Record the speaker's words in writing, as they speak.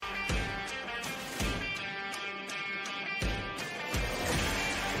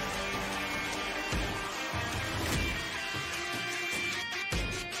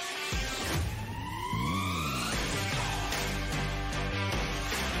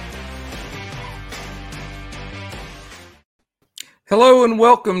Hello and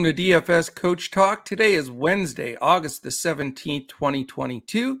welcome to DFS Coach Talk. Today is Wednesday, August the 17th,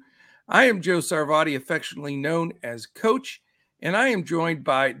 2022. I am Joe Sarvati, affectionately known as Coach, and I am joined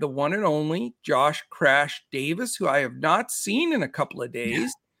by the one and only Josh Crash Davis, who I have not seen in a couple of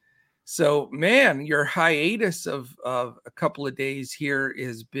days. So, man, your hiatus of a couple of days here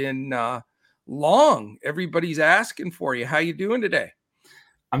has been long. Everybody's asking for you. How you doing today?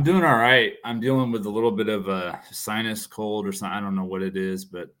 I'm doing all right. I'm dealing with a little bit of a sinus cold or something. I don't know what it is,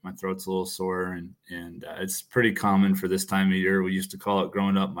 but my throat's a little sore, and it's pretty common for this time of year. We used to call it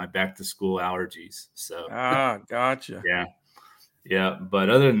growing up my back to school allergies. So Gotcha. yeah. But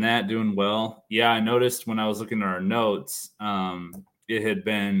other than that, doing well. Yeah, I noticed when I was looking at our notes, it had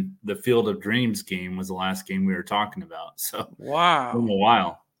been the Field of Dreams game was the last game we were talking about. So Wow. it's been a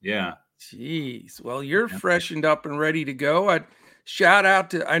while. Yeah. Jeez. Well, you're freshened up and ready to go. I'd shout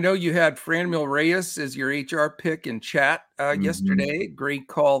out to, I know you had Franmil Reyes as your HR pick in chat yesterday. Great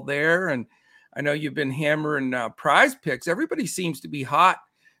call there. And I know you've been hammering prize picks. Everybody seems to be hot.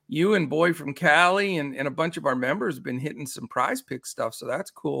 You and Boy from Cali and a bunch of our members have been hitting some prize pick stuff. So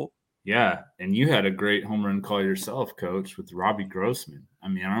that's cool. Yeah. And you had a great home run call yourself, Coach, with Robbie Grossman. I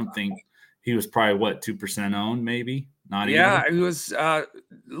mean, I don't think he was probably 2% owned, maybe. Not Yeah, even. it was a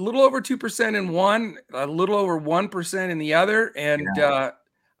little over 2% in one, a little over 1% in the other. And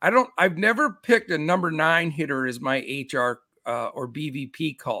I've never picked a number 9 hitter as my HR or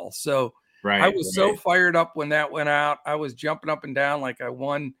BVP call. So I was so fired up when that went out. I was jumping up and down like I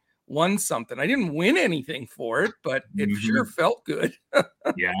won something. I didn't win anything for it, but it sure felt good.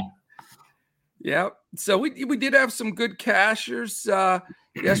 Yeah. Yeah. So we did have some good cashers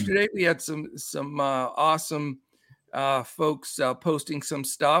yesterday. We had some awesome folks posting some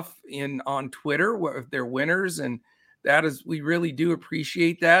stuff on Twitter with their winners, and we really do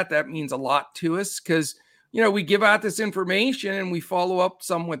appreciate that. That means a lot to us because we give out this information and we follow up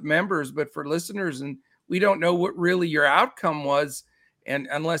some with members, but for listeners, and we don't know what really your outcome was, and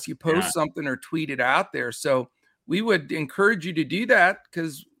unless you post something or tweet it out there. So we would encourage you to do that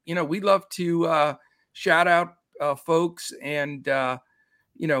because we love to shout out folks and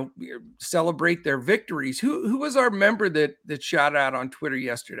celebrate their victories. Who was our member that shouted out on Twitter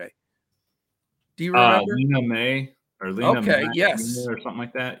yesterday? Do you remember? Lena May or Lena okay, May, yes, or something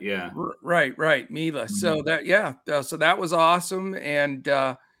like that. Yeah. Right, Mila. So that so that was awesome, and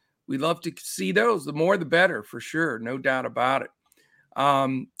we love to see those. The more, the better, for sure, no doubt about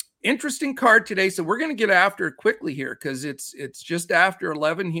it. Interesting card today, so we're going to get after it quickly here because it's just after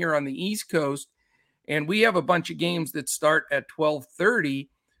 11 here on the East Coast, and we have a bunch of games that start at 12:30.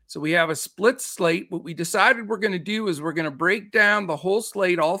 So we have a split slate. What we decided we're going to do is we're going to break down the whole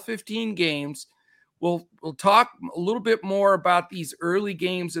slate, all 15 games. We'll talk a little bit more about these early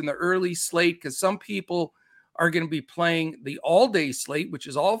games in the early slate because some people are going to be playing the all-day slate, which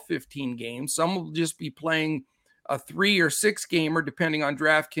is all 15 games. Some will just be playing a 3 or 6 gamer, depending on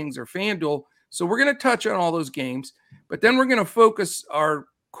DraftKings or FanDuel. So we're going to touch on all those games, but then we're going to focus our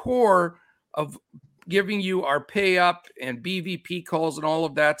core of giving you our pay up and BVP calls and all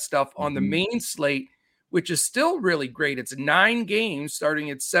of that stuff on the main slate, which is still really great. It's 9 games starting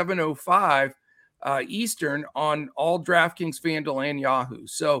at 7:05 Eastern on all DraftKings, FanDuel, and Yahoo.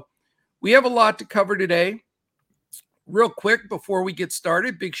 So we have a lot to cover today. Real quick before we get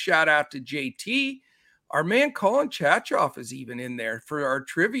started, big shout out to JT. Our man Colin Chachoff is even in there for our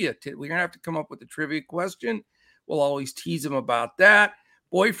trivia. We're going to have to come up with a trivia question. We'll always tease him about that.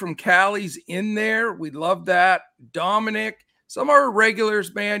 Boy from Cali's in there. We love that. Dominic, some of our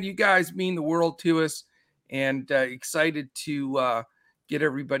regulars, man, you guys mean the world to us, and excited to get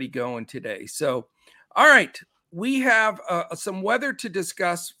everybody going today. So, all right, we have some weather to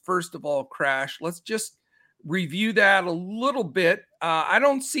discuss. First of all, Crash, let's just review that a little bit. I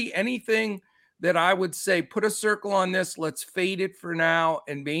don't see anything that I would say put a circle on this. Let's fade it for now,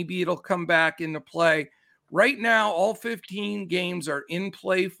 and maybe it'll come back into play. Right now, all 15 games are in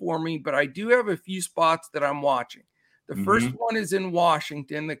play for me, but I do have a few spots that I'm watching. The first one is in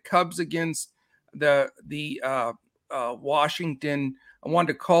Washington, the Cubs against the Washington. I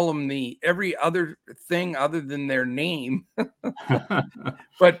wanted to call them the every other thing other than their name.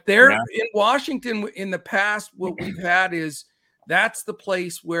 But they're in Washington in the past. What we've had is that's the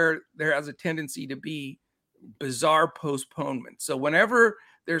place where there has a tendency to be bizarre postponement. So whenever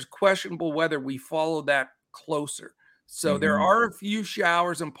there's questionable weather, we follow that closer. So there are a few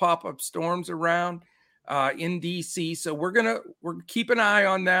showers and pop-up storms around in DC. So we're keep an eye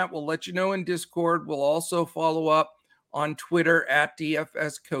on that. We'll let you know in Discord. We'll also follow up on Twitter at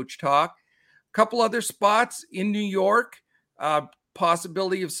DFS Coach Talk. A couple other spots in New York.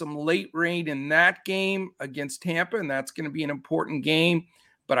 possibility of some late rain in that game against Tampa, and that's going to be an important game.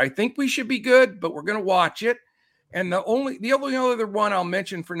 But I think we should be good, but we're going to watch it. And the only other one I'll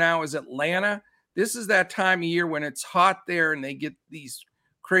mention for now is Atlanta. This is that time of year when it's hot there and they get these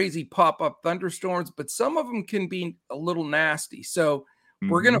crazy pop-up thunderstorms, but some of them can be a little nasty. So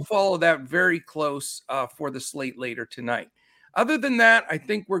we're going to follow that very close for the slate later tonight. Other than that, I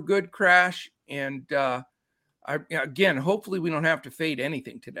think we're good, Crash. And again, hopefully we don't have to fade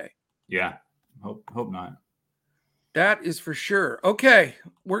anything today. Yeah, hope not. That is for sure. Okay,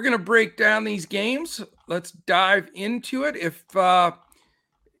 we're going to break down these games. Let's dive into it. If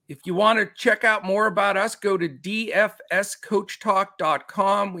you want to check out more about us, go to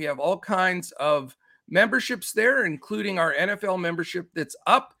dfscoachtalk.com. We have all kinds of memberships there, including our NFL membership that's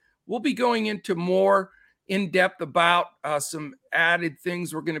up. We'll be going into more in-depth about some added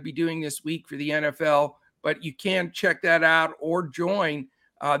things we're going to be doing this week for the NFL, but you can check that out or join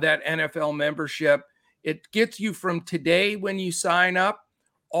that NFL membership. It gets you from today when you sign up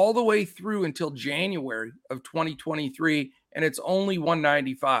all the way through until January of 2023, and it's only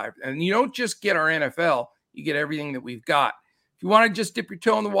 $195. And you don't just get our NFL, you get everything that we've got. If you want to just dip your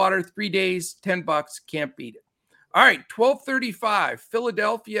toe in the water, 3 days, $10, can't beat it. All right, 12:35,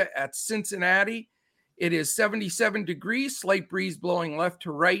 Philadelphia at Cincinnati. It is 77 degrees, slight breeze blowing left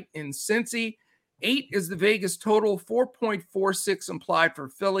to right in Cincy. 8 is the Vegas total, 4.46 implied for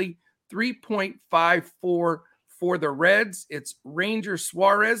Philly, 3.54 for the Reds. It's Ranger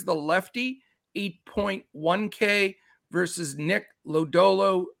Suarez, the lefty, 8.1K versus Nick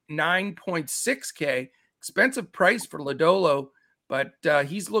Lodolo, 9.6K. Expensive price for Lodolo, but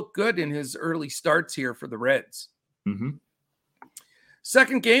he's looked good in his early starts here for the Reds. Mm-hmm.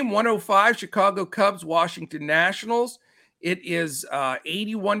 Second game, 105, Chicago Cubs, Washington Nationals. It is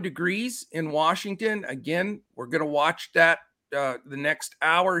 81 degrees in Washington. Again, we're going to watch that the next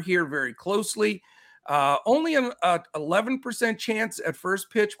hour here very closely. Only an 11% chance at first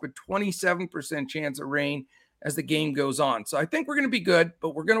pitch, but 27% chance of rain as the game goes on. So I think we're going to be good,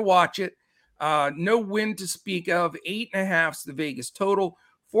 but we're going to watch it. No wind to speak of. 8.5 is the Vegas total.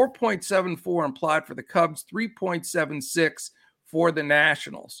 4.74 implied for the Cubs. 3.76 for the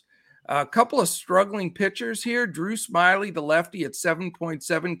Nationals. A couple of struggling pitchers here. Drew Smyly, the lefty, at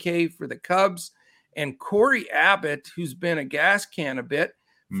 7.7K for the Cubs. And Corey Abbott, who's been a gas can a bit,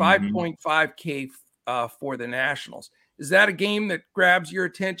 5.5K for the Nationals. Is that a game that grabs your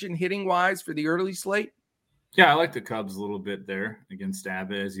attention hitting-wise for the early slate? Yeah, I like the Cubs a little bit there against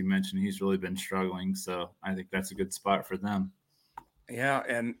Abbott. As you mentioned, he's really been struggling, so I think that's a good spot for them. Yeah,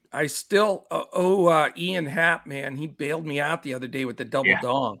 and I still Ian Happ, man, he bailed me out the other day with the double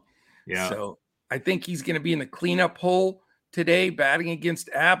dong. Yeah. So I think he's going to be in the cleanup hole today, batting against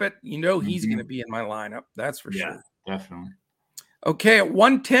Abbott. You know he's going to be in my lineup. That's for sure. Definitely. Okay, at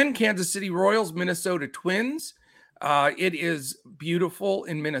 110, Kansas City Royals, Minnesota Twins. It is beautiful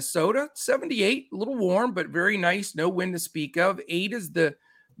in Minnesota. 78, a little warm, but very nice. No wind to speak of. 8 is the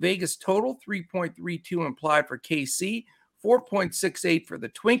Vegas total. 3.32 implied for KC. 4.68 for the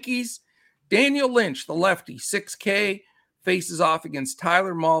Twinkies. Daniel Lynch, the lefty, 6K, faces off against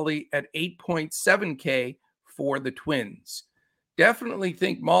Tyler Mahle at 8.7K for the Twins. Definitely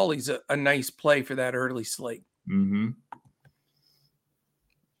think Mahle's a nice play for that early slate. Mm-hmm.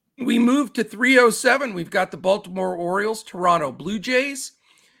 We move to 307. We've got the Baltimore Orioles, Toronto Blue Jays.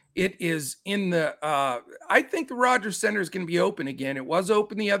 It is in the, I think the Rogers Center is going to be open again. It was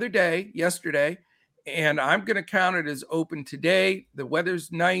open the other day, yesterday, and I'm going to count it as open today. The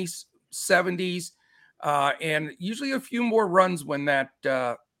weather's nice, 70s, and usually a few more runs when that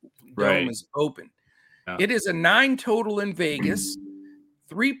dome is open. Yeah. It is a 9 total in Vegas.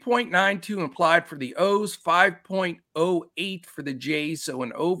 3.92 implied for the O's, 5.08 for the Jays, so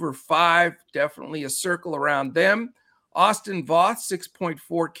an over 5, definitely a circle around them. Austin Voth,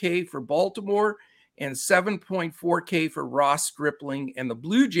 6.4K for Baltimore, and 7.4K for Ross Stripling and the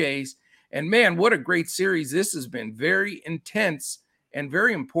Blue Jays. And man, what a great series this has been. Very intense and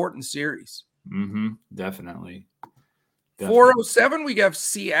very important series. Mm-hmm. Definitely. 407, we have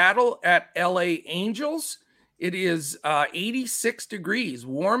Seattle at LA Angels. It is 86 degrees,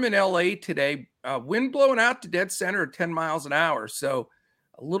 warm in LA today. Wind blowing out to dead center at 10 miles an hour. So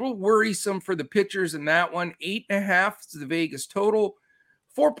a little worrisome for the pitchers in that one. 8.5 is the Vegas total.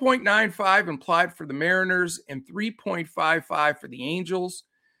 4.95 implied for the Mariners and 3.55 for the Angels.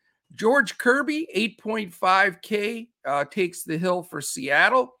 George Kirby, 8.5K, takes the hill for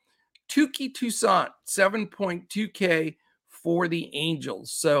Seattle. Touki Toussaint, 7.2K for the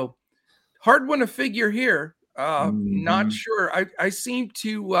Angels. So hard one to figure here. Not sure. I seem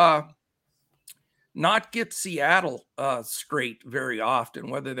to not get Seattle straight very often,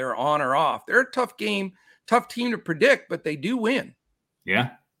 whether they're on or off. They're a tough team to predict, but they do win.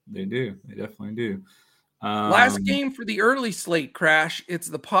 Yeah, they do. They definitely do. Last game for the early slate, Crash. It's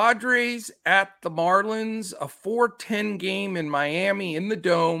the Padres at the Marlins, a 4-10 game in Miami in the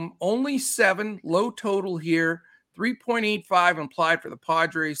Dome. Only 7, low total here. 3.85 implied for the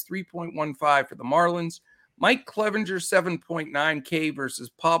Padres, 3.15 for the Marlins. Mike Clevenger, 7.9K versus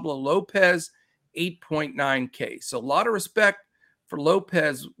Pablo Lopez, 8.9K. So a lot of respect for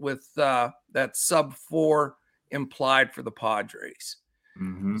Lopez with that sub 4 implied for the Padres.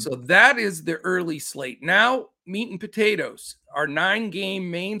 Mm-hmm. So that is the early slate. Now, meat and potatoes, our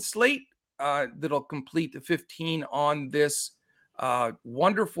 9-game main slate that'll complete the 15 on this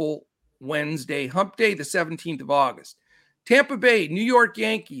wonderful Wednesday, hump day, the 17th of August. Tampa Bay, New York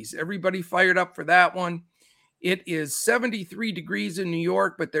Yankees, everybody fired up for that one. It is 73 degrees in New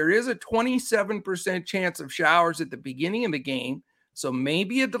York, but there is a 27% chance of showers at the beginning of the game. So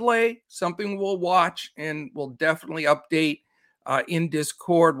maybe a delay, something we'll watch and we'll definitely update in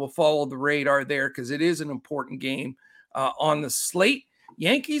Discord. We'll follow the radar there because it is an important game on the slate.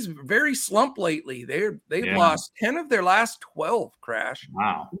 Yankees very slump lately. They've lost 10 of their last 12, Crash.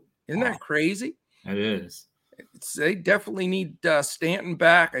 Wow. Isn't that crazy? It is. They definitely need Stanton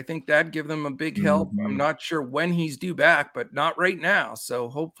back. I think that'd give them a big help. Mm-hmm. I'm not sure when he's due back, but not right now. So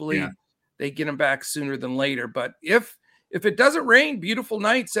hopefully they get him back sooner than later. But if it doesn't rain, beautiful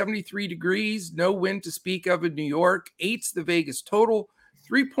night, 73 degrees, no wind to speak of in New York. 8's the Vegas total,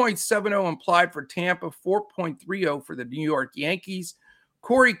 3.70 implied for Tampa, 4.30 for the New York Yankees.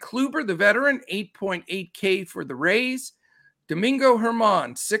 Corey Kluber, the veteran, 8.8K for the Rays. Domingo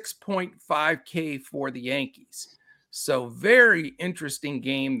Germán, 6.5K for the Yankees. So very interesting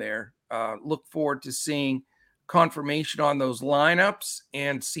game there. Look forward to seeing confirmation on those lineups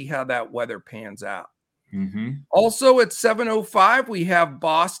and see how that weather pans out. Mm-hmm. Also at 7:05, we have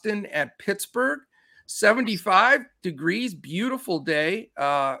Boston at Pittsburgh. 75 degrees, beautiful day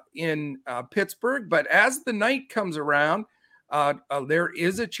in Pittsburgh. But as the night comes around, there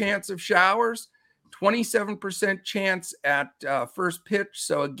is a chance of showers. 27% chance at first pitch.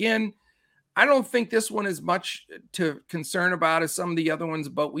 So again, I don't think this one is much to concern about as some of the other ones,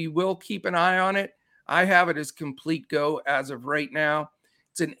 but we will keep an eye on it. I have it as complete go as of right now.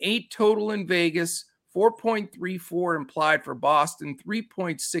 It's an 8 total in Vegas, 4.34 implied for Boston,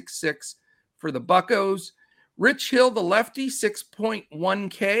 3.66 for the Buccos. Rich Hill, the lefty,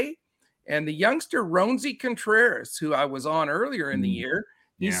 6.1K. And the youngster Roansy Contreras, who I was on earlier in the year,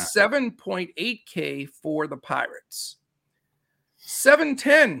 he's 7.8K for the Pirates.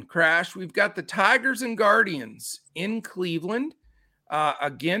 7:10, Crash. We've got the Tigers and Guardians in Cleveland.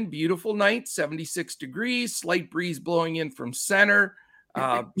 Again, beautiful night, 76 degrees, slight breeze blowing in from center.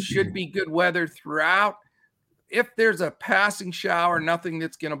 Should be good weather throughout. If there's a passing shower, nothing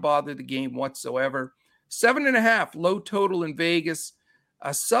that's going to bother the game whatsoever. 7.5, low total in Vegas.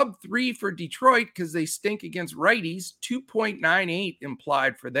 A sub 3 for Detroit because they stink against righties. 2.98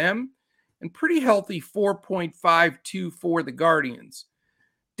 implied for them. And pretty healthy 4.52 for the Guardians.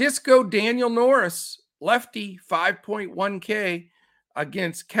 Disco Daniel Norris, lefty, 5.1K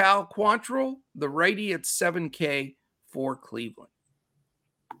against Cal Quantrill, the righty at 7K for Cleveland.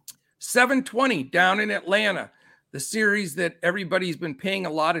 7:20 down in Atlanta, the series that everybody's been paying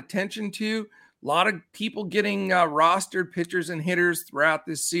a lot of attention to. A lot of people getting rostered pitchers and hitters throughout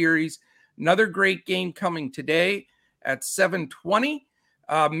this series. Another great game coming today at 7:20.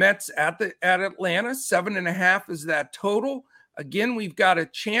 Mets at Atlanta, 7.5 is that total. Again, we've got a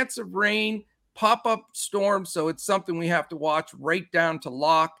chance of rain, pop-up storm, so it's something we have to watch right down to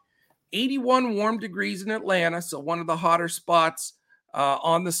lock. 81 warm degrees in Atlanta, so one of the hotter spots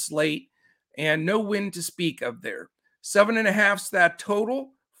on the slate, and no wind to speak of there. 7.5's that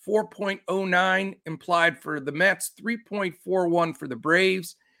total. 4.09 implied for the Mets, 3.41 for the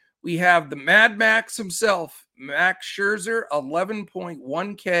Braves. We have the Mad Max himself, Max Scherzer,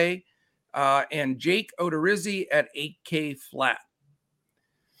 11.1K, and Jake Odorizzi at 8K flat.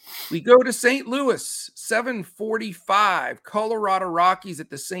 We go to St. Louis, 7:45. Colorado Rockies at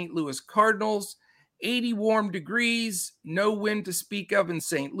the St. Louis Cardinals, 80 warm degrees, no wind to speak of in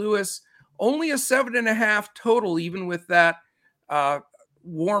St. Louis. Only a 7.5 total, even with that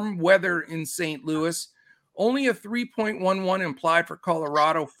warm weather in St. Louis. Only a 3.11 implied for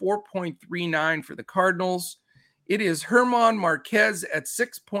Colorado, 4.39 for the Cardinals. It is Germán Marquez at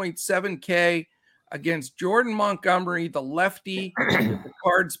 6.7K against Jordan Montgomery, the lefty that the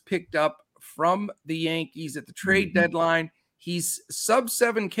Cards picked up from the Yankees at the trade deadline. He's sub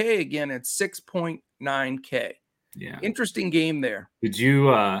 7K again at 6.9K. Yeah. Interesting game there. Did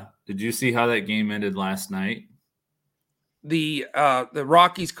you see how that game ended last night? The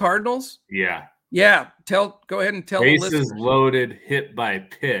Rockies Cardinals? Yeah. Yeah. Go ahead and tell the Bases listeners. loaded, hit by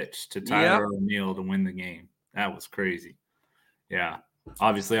pitch to Tyler Yep. O'Neill to win the game. That was crazy. Yeah.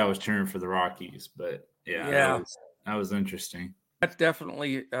 Obviously, I was cheering for the Rockies, but yeah. That was interesting. That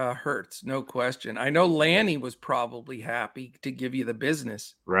definitely hurts, no question. I know Lanny was probably happy to give you the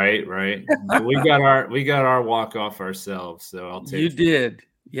business. Right. But we got our walk off ourselves, so I'll take. You did.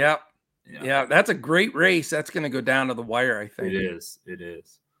 Yep. Yeah, that's a great race. That's going to go down to the wire, I think. It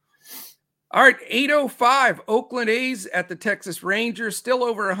is. All right, 8:05, Oakland A's at the Texas Rangers. Still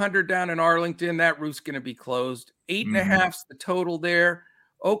over 100 down in Arlington. That route's going to be closed. 8.5's the total there.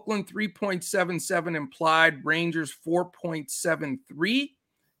 Oakland 3.77 implied. Rangers 4.73.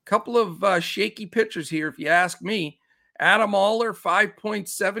 Couple of shaky pitchers here, if you ask me. Adam Oller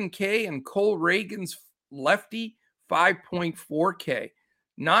 5.7K and Cole Reagan's lefty 5.4K.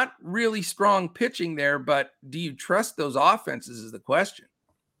 Not really strong pitching there, but do you trust those offenses is the question.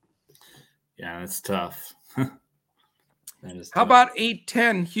 Yeah, that's tough. How about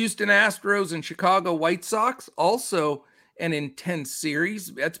 8-10 Houston Astros and Chicago White Sox? Also an intense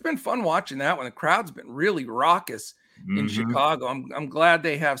series. It's been fun watching that one. The crowd's been really raucous in Chicago. I'm glad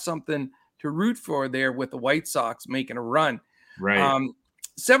they have something to root for there with the White Sox making a run. Right.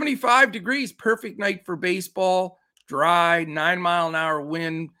 75 degrees, perfect night for baseball. Dry, 9-mile-an-hour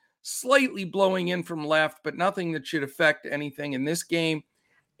wind, slightly blowing in from left, but nothing that should affect anything in this game.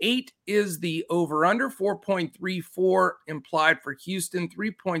 8 is the over-under, 4.34 implied for Houston,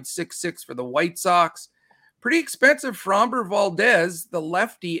 3.66 for the White Sox. Pretty expensive. Framber Valdez, the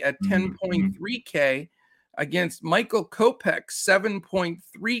lefty, at 10.3K against Michael Kopech,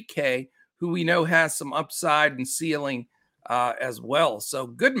 7.3K, who we know has some upside and ceiling as well. So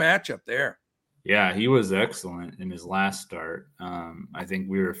good matchup there. Yeah, he was excellent in his last start. I think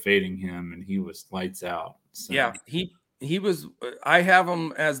we were fading him, and he was lights out. So. Yeah, he was. I have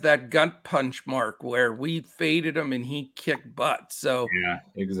him as that gut punch mark where we faded him and he kicked butt. So yeah,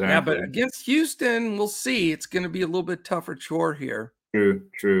 exactly. Yeah, but against Houston, we'll see. It's going to be a little bit tougher chore here.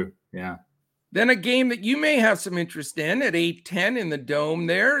 True. Yeah. Then a game that you may have some interest in at 8-10 in the Dome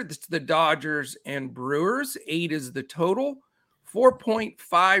there. It's the Dodgers and Brewers. 8 is the total.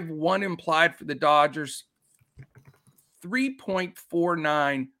 4.51 implied for the Dodgers.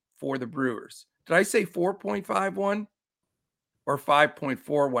 3.49 for the Brewers. Did I say 4.51 or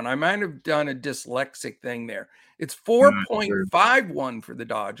 5.41? I might have done a dyslexic thing there. It's 4.51 for the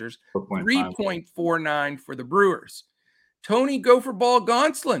Dodgers, 3.49 for the Brewers. Tony Gopher Ball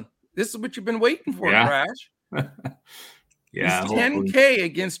Gonsolin. This is what you've been waiting for, Crash. Yeah. He's 10K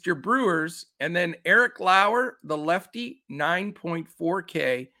against your Brewers. And then Eric Lauer, the lefty,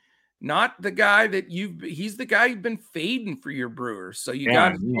 9.4K. Not the guy that he's the guy you've been fading for your Brewers. So you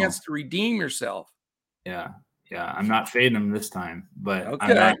got a chance to redeem yourself. Yeah. I'm not fading him this time, but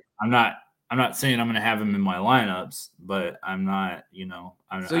okay. I'm not saying I'm going to have him in my lineups, but I'm not,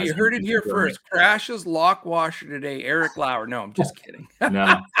 So you heard it here first. Crash's lock washer today, Eric Lauer. No, I'm just kidding.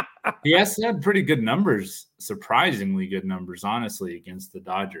 No. He has had pretty good numbers, surprisingly good numbers, honestly, against the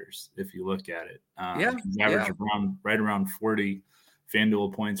Dodgers, if you look at it. He's averaged right around 40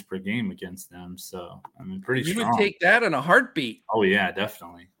 FanDuel points per game against them. So, I mean, pretty strong. You would take that in a heartbeat. Oh, yeah,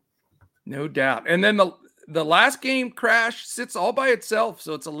 definitely. No doubt. And then the last game, Crash, sits all by itself.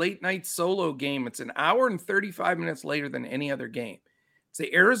 So it's a late night solo game. It's an hour and 35 minutes later than any other game. It's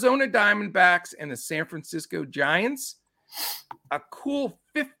the Arizona Diamondbacks and the San Francisco Giants. A cool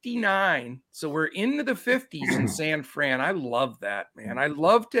 59. So we're into the 50s in San Fran. I love that, man. I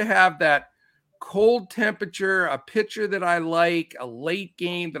love to have that cold temperature, a pitcher that I like, a late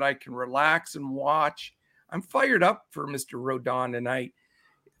game that I can relax and watch. I'm fired up for Mr. Rodon tonight.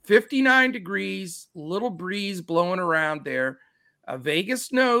 59 degrees, little breeze blowing around there.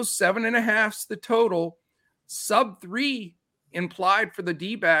 Vegas knows 7.5's the total. Sub 3 implied for the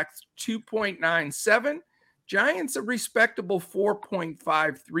D-backs, 2.97. Giants a respectable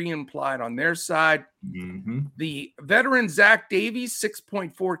 4.53 implied on their side. The veteran Zach Davies,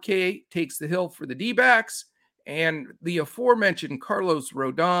 6.4K, takes the hill for the D-backs. And the aforementioned Carlos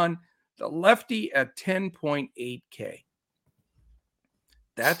Rodon, the lefty, at 10.8K.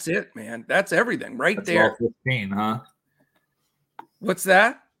 That's it, man. That's everything right there. All 15, huh? What's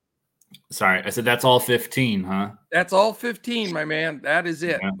that? Sorry, I said that's all 15, huh? That's all 15, my man. That is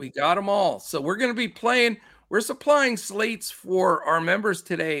it. Yeah. We got them all. So we're going to be playing. We're supplying slates for our members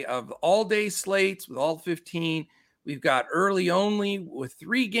today of all-day slates with all 15. We've got early only with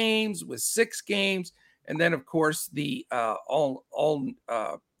 3 games, with 6 games, and then, of course, the all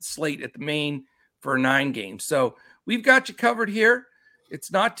slate at the main for 9 games. So we've got you covered here.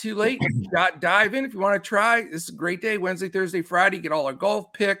 It's not too late. Dive in if you want to try. This is a great day. Wednesday, Thursday, Friday. Get all our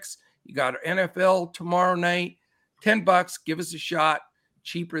golf picks. You got our NFL tomorrow night. $10. Give us a shot.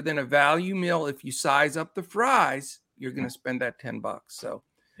 Cheaper than a value meal. If you size up the fries, you're going to spend that $10. So,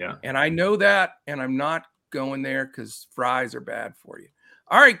 yeah. And I know that, and I'm not going there because fries are bad for you.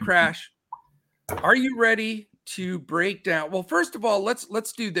 All right, Crash. Are you ready to break down? Well, first of all,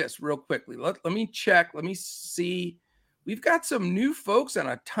 let's do this real quickly. Let me check. Let me see. We've got some new folks and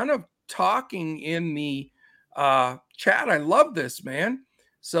a ton of talking in the chat. I love this, man.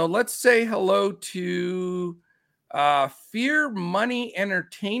 So let's say hello to Fear Money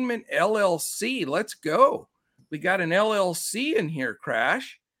Entertainment LLC. Let's go. We got an LLC in here,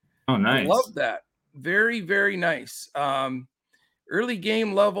 Crash. Oh, nice. I love that. Very, very nice. Early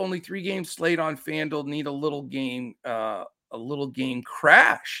game love, only 3 games slate on FanDuel. Need a little game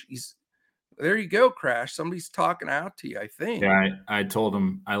Crash. There you go, Crash. Somebody's talking out to you, I think. Yeah, I told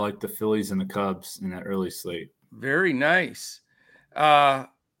him I like the Phillies and the Cubs in that early slate. Very nice.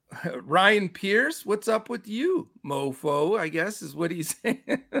 Ryan Pierce, what's up with you, mofo? I guess is what he's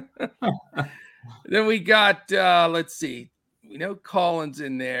saying. Then we got, let's see. We know Colin's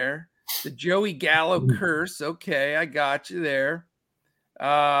in there. The Joey Gallo curse. Okay, I got you there.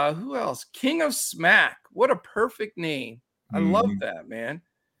 Who else? King of Smack. What a perfect name. I love that, man.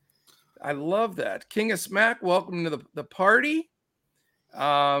 I love that. King of Smack, welcome to the party.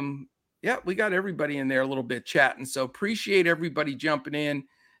 Yeah, we got everybody in there a little bit chatting. So appreciate everybody jumping in.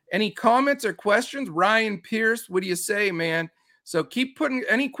 Any comments or questions? Ryan Pierce, what do you say, man? So keep putting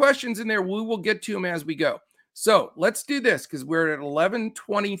any questions in there. We will get to them as we go. So let's do this because we're at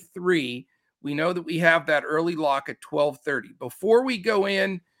 11:23. We know that we have that early lock at 12:30. Before we go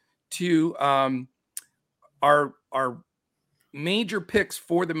in to our major picks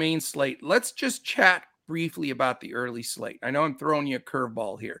for the main slate, let's just chat briefly about the early slate. I know I'm throwing you a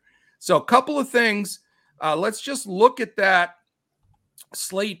curveball here. So a couple of things. Let's just look at that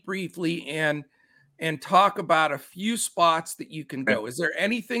slate briefly and talk about a few spots that you can go. Is there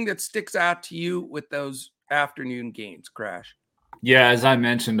anything that sticks out to you with those afternoon games, Crash? Yeah, as I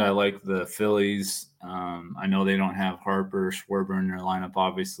mentioned, I like the Phillies. I know they don't have Harper, Schwarber in their lineup,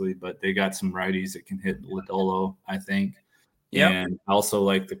 obviously, but they got some righties that can hit Lodolo, I think. Yep. And I also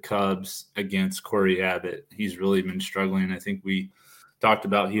like the Cubs against Corey Abbott. He's really been struggling. I think we talked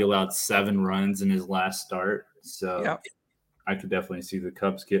about he allowed 7 runs in his last start. So yep. I could definitely see the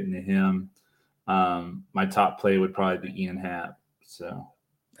Cubs getting to him. My top play would probably be Ian Happ. So,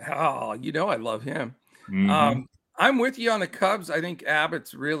 I love him. Mm-hmm. I'm with you on the Cubs. I think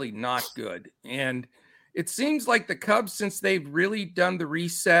Abbott's really not good, and it seems like the Cubs, since they've really done the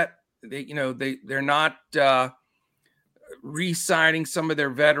reset, they're not re-signing some of their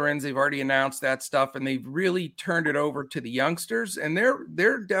veterans. They've already announced that stuff, and they've really turned it over to the youngsters, and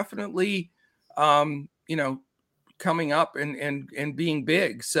they're definitely coming up and being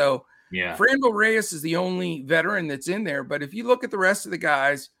big. So. Yeah, Franmil Reyes is the only veteran that's in there. But if you look at the rest of the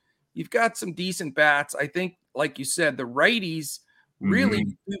guys, you've got some decent bats. I think, like you said, the righties really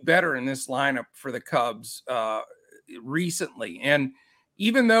do better in this lineup for the Cubs recently. And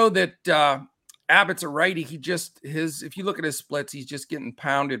even though that Abbott's a righty, if you look at his splits, he's just getting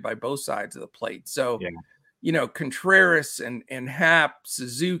pounded by both sides of the plate. So, Contreras and Happ,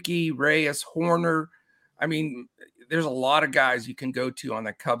 Suzuki, Reyes, Horner. I mean, there's a lot of guys you can go to on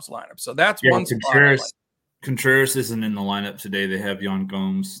the Cubs lineup. So that's one spot. Contreras isn't in the lineup today. They have Yan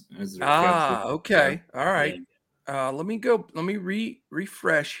Gomes as their captain. Okay. All right. Let me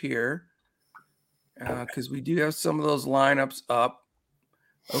refresh here because we do have some of those lineups up.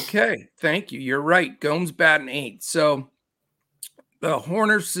 Okay. Thank you. You're right. Gomes batting 8. So the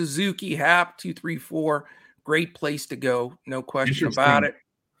Horner, Suzuki, Happ, 2, 3, 4. Great place to go. No question about it.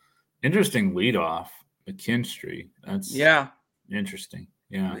 Interesting leadoff. McKinstry. That's interesting.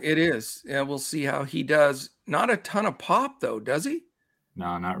 Yeah, it is. Yeah, we'll see how he does. Not a ton of pop though, does he?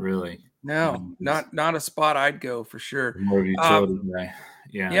 No, not really. No, not a spot I'd go for sure. More of a utility guy.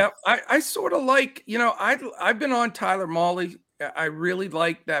 Yeah. Yeah, I sort of like, I've been on Tyler Mahle. I really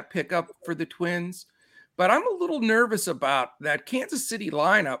like that pickup for the Twins, but I'm a little nervous about that Kansas City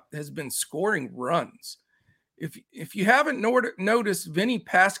lineup has been scoring runs. If you haven't noticed Vinny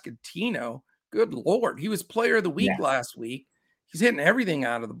Pasquantino, good Lord, he was player of the week last week. He's hitting everything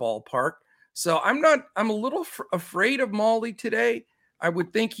out of the ballpark. So I'm a little afraid of Mahle today. I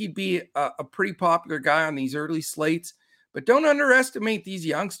would think he'd be a pretty popular guy on these early slates, but don't underestimate these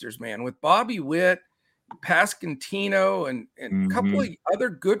youngsters, man. With Bobby Witt, Pasquantino, and a couple of other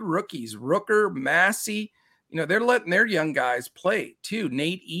good rookies, Rooker, Massey, they're letting their young guys play too.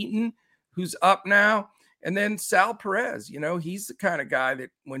 Nate Eaton. who's up now. And then Sal Perez, he's the kind of guy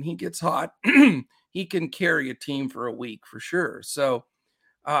that when he gets hot, he can carry a team for a week for sure. So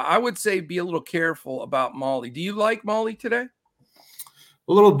I would say be a little careful about Molly. Do you like Molly today?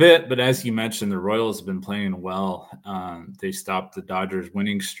 A little bit, but as you mentioned, the Royals have been playing well. They stopped the Dodgers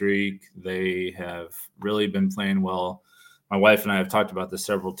winning streak. They have really been playing well. My wife and I have talked about this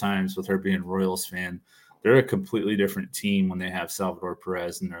several times with her being a Royals fan. They're a completely different team when they have Salvador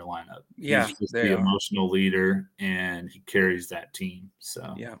Perez in their lineup. Yeah, he's just the emotional leader, and he carries that team.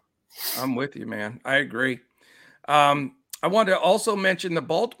 So yeah, I'm with you, man. I agree. I want to also mention the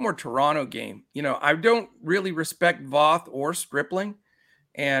Baltimore-Toronto game. I don't really respect Voth or Stripling,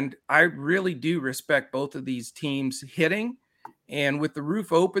 and I really do respect both of these teams hitting. And with the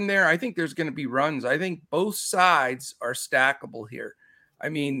roof open there, I think there's going to be runs. I think both sides are stackable here. I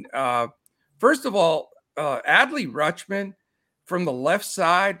mean, first of all, Adley Rutschman from the left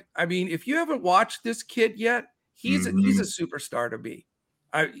side. I mean, if you haven't watched this kid yet, he's a superstar to be.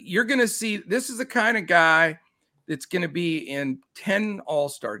 You're going to see this is the kind of guy that's going to be in 10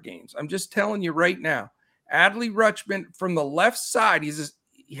 All-Star games. I'm just telling you right now. Adley Rutschman from the left side,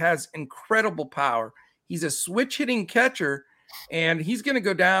 he has incredible power. He's a switch hitting catcher, and he's going to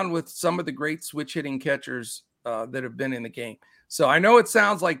go down with some of the great switch hitting catchers that have been in the game. So I know it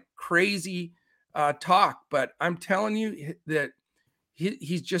sounds like crazy talk, but I'm telling you that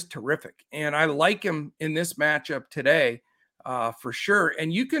he's just terrific. And I like him in this matchup today for sure.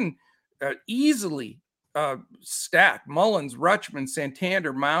 And you can easily stack Mullins, Rutschman,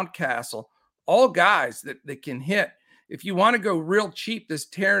 Santander, Mountcastle, all guys that can hit. If you want to go real cheap, this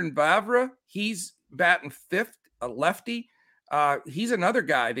Terrin Vavra, he's batting fifth, a lefty. He's another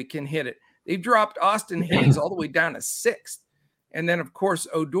guy that can hit it. They've dropped Austin Hayes all the way down to sixth. And then, of course,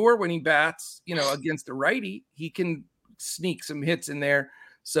 Odor, when he bats, against a righty, he can sneak some hits in there.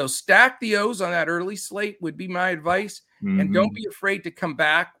 So stack the O's on that early slate would be my advice. And don't be afraid to come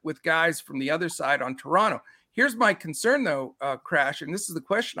back with guys from the other side on Toronto. Here's my concern, though, Crash, and this is the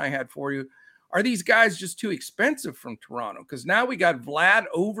question I had for you. Are these guys just too expensive from Toronto? Because now we got Vlad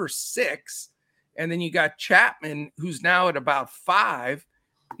over 6, and then you got Chapman, who's now at about 5.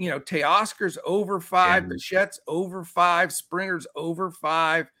 Teoscar's over 5, Bichette's over 5, Springer's over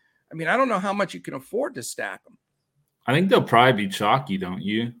 5. I mean, I don't know how much you can afford to stack them. I think they'll probably be chalky, don't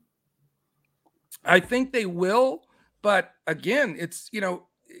you? I think they will, but again, it's,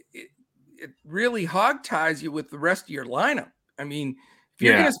 it really hog ties you with the rest of your lineup. I mean, if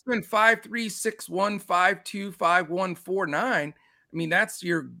you're going to spend 5-3, 6-1, 5-2, 5-1, 4-9, I mean, that's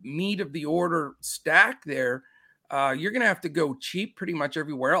your meat of the order stack there. You're going to have to go cheap pretty much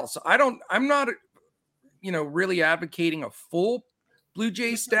everywhere else. So I'm not, really advocating a full Blue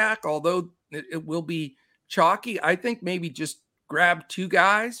Jay stack, although it will be chalky. I think maybe just grab 2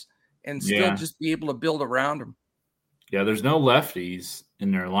 guys and still just be able to build around them. Yeah, there's no lefties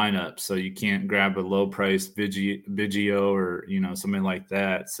in their lineup, so you can't grab a low-priced Biggio or something like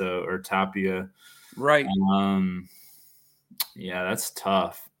that. So or Tapia, right? Yeah, that's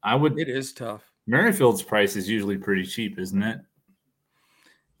tough. It is tough. Merrifield's price is usually pretty cheap, isn't it?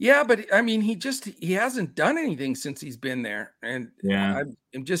 Yeah, but I mean, he hasn't done anything since he's been there, and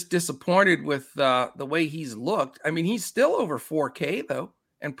I'm just disappointed with the way he's looked. I mean, he's still over 4K though,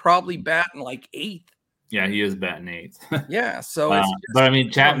 and probably batting like 8th. Yeah, he is batting 8th. Yeah, so but I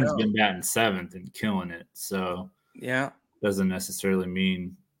mean, Chapman's been batting 7th and killing it. So yeah, doesn't necessarily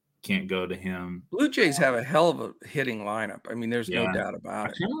mean can't go to him. Blue Jays have a hell of a hitting lineup. I mean, there's no doubt about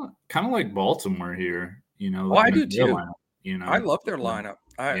it. Kind of like Baltimore here, Oh, I do too. Lineup, I love their lineup.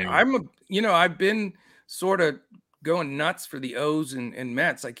 I've been sort of going nuts for the O's and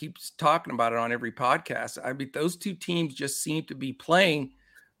Mets. I keep talking about it on every podcast. I mean, those 2 teams just seem to be playing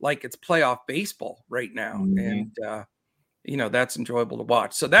like it's playoff baseball right now. And, that's enjoyable to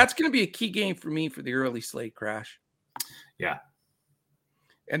watch. So that's going to be a key game for me for the early slate, Crash. Yeah.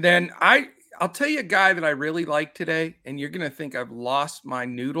 And then I'll tell you a guy that I really like today, and you're going to think I've lost my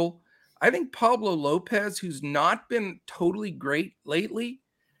noodle. I think Pablo Lopez, who's not been totally great lately,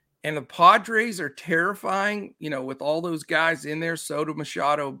 and the Padres are terrifying, with all those guys in there, Soto,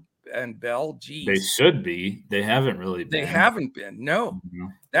 Machado, and Bell. Geez. They should be. They haven't really been. They haven't been. No. Mm-hmm.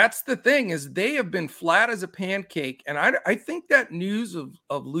 That's the thing, is they have been flat as a pancake. And I think that news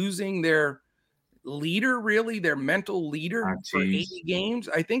of losing their leader, really, their mental leader for 80 games,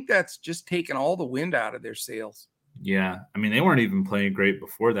 I think that's just taken all the wind out of their sails. Yeah. I mean, they weren't even playing great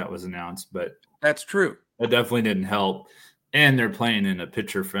before that was announced, but that's true. That definitely didn't help. And they're playing in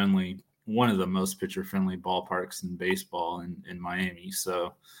a one of the most pitcher-friendly ballparks in baseball in Miami.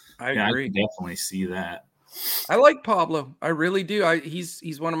 So I agree. I can definitely see that. I like Pablo. I really do.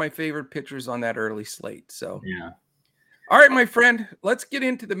 He's one of my favorite pitchers on that early slate. So, Yeah. all right, my friend, let's get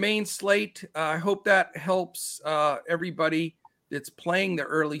into the main slate. I hope that helps everybody that's playing the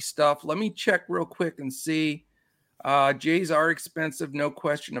early stuff. Let me check real quick and see. Jays are expensive, no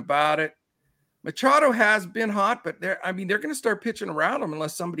question about it. Machado has been hot, but they're going to start pitching around him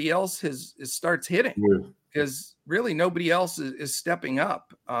unless somebody else starts hitting, because really nobody else is stepping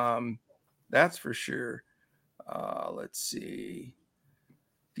up. That's for sure. Let's see.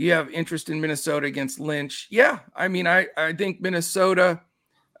 Do you have interest in Minnesota against Lynch? Yeah. I think Minnesota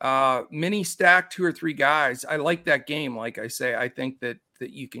mini stack 2 or 3 guys. I like that game. Like I say, I think that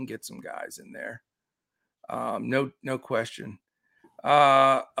you can get some guys in there. No question.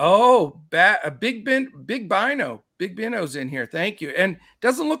 Big Bino. Big Bino's in here. Thank you. And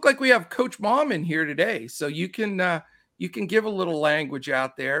doesn't look like we have Coach Mom in here today. So you can give a little language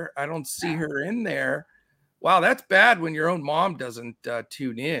out there. I don't see her in there. Wow, that's bad when your own mom doesn't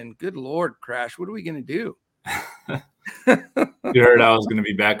tune in. Good Lord, Crash. What are we going to do? You heard I was going to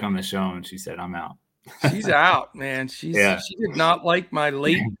be back on the show, and she said, I'm out. She's out, man. She did not like my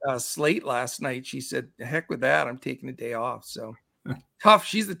late slate last night. She said, the heck with that. I'm taking a day off. So tough.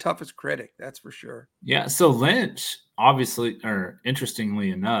 She's the toughest critic. That's for sure. Yeah. So Lynch, obviously, or interestingly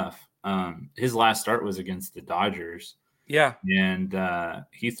enough, his last start was against the Dodgers. Yeah. And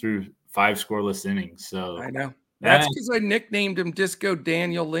he threw 5 scoreless innings. So I know. That's because I nicknamed him Disco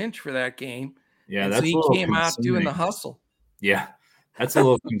Daniel Lynch for that game. Yeah, and that's so he came out doing the hustle. Yeah, that's a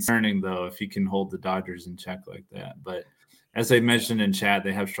little concerning, though, if he can hold the Dodgers in check like that. But as I mentioned in chat,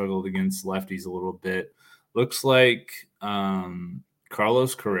 they have struggled against lefties a little bit. Looks like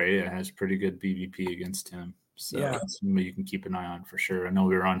Carlos Correa has pretty good BVP against him. So that's somebody you can keep an eye on for sure. I know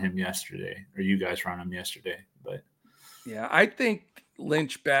we were on him yesterday, or you guys were on him yesterday. But yeah, I think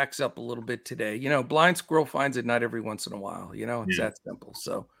Lynch backs up a little bit today. Blind squirrel finds it not every once in a while. It's that simple.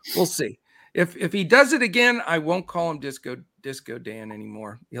 So we'll see. If he does it again, I won't call him Disco Dan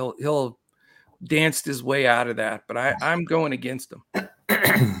anymore. He'll danced his way out of that, but I'm going against him.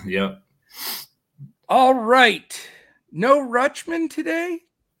 Yep. All right. No Rutschman today?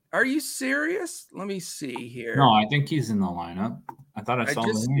 Are you serious? Let me see here. No, I think he's in the lineup. I thought I saw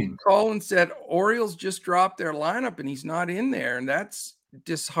the name. Colin said Orioles just dropped their lineup and he's not in there. And that's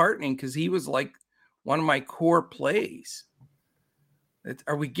disheartening because he was like one of my core plays.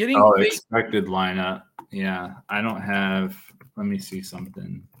 Are we getting expected lineup? Yeah, I don't have. Let me see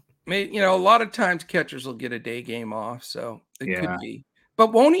something. Maybe, a lot of times catchers will get a day game off, so it could be.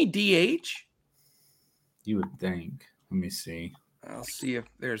 But won't he DH? You would think. Let me see. I'll see if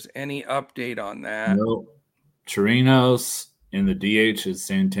there's any update on that. Nope. Chirinos and the DH is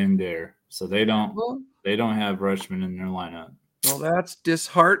Santander, so they don't have Rutschman in their lineup. Well, that's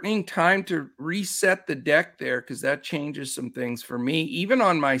disheartening. Time to reset the deck there because that changes some things for me. Even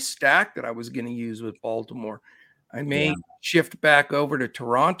on my stack that I was going to use with Baltimore, I may shift back over to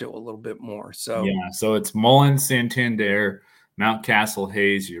Toronto a little bit more. So so it's Mullins, Santander, Mountcastle,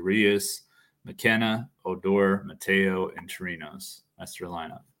 Hayes, Urias, McKenna, Odor, Mateo, and Chirinos. That's your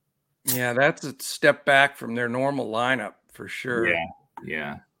lineup. Yeah, that's a step back from their normal lineup for sure.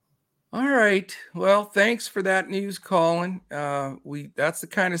 Yeah. All right. Well, thanks for that news, Colin. That's the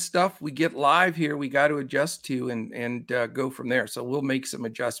kind of stuff we get live here. We got to adjust to and go from there. So we'll make some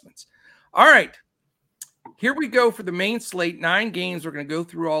adjustments. All right. Here we go for the main slate. 9 games. We're going to go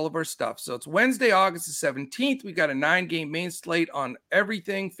through all of our stuff. So it's Wednesday, August the 17th. We got a 9-game main slate on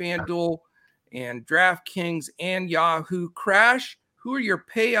everything, FanDuel and DraftKings and Yahoo. Crash, who are your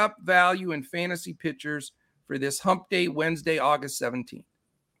pay up value and fantasy pitchers for this hump day, Wednesday, August 17th?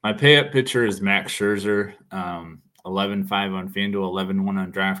 My pay-up pitcher is Max Scherzer, 11-5 on FanDuel, 11-1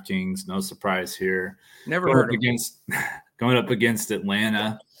 on DraftKings. No surprise here. Never heard of going up against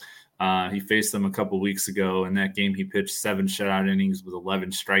Atlanta. He faced them a couple weeks ago. In that game, he pitched 7 shutout innings with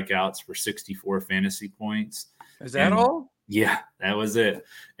 11 strikeouts for 64 fantasy points. Is that all? Yeah, that was it.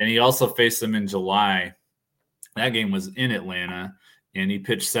 And he also faced them in July. That game was in Atlanta. And he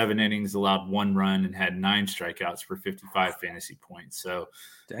pitched 7 innings, allowed 1 run, and had 9 strikeouts for 55 fantasy points. So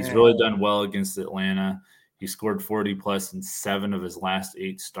he's really done well against Atlanta. He scored 40+ in 7 of his last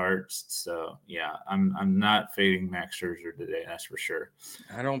 8 starts. So, yeah, I'm not fading Max Scherzer today, that's for sure.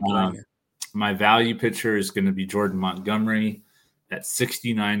 I don't blame you. My value pitcher is going to be Jordan Montgomery at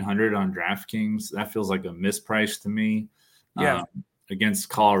 6,900 on DraftKings. That feels like a misprice to me. Yeah. Against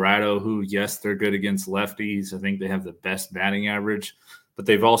Colorado, who, yes, they're good against lefties. I think they have the best batting average, but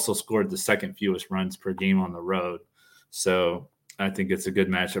they've also scored the second fewest runs per game on the road. So I think it's a good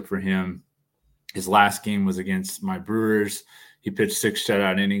matchup for him. His last game was against my Brewers. He pitched 6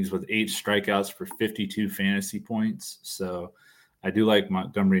 shutout innings with 8 strikeouts for 52 fantasy points. So I do like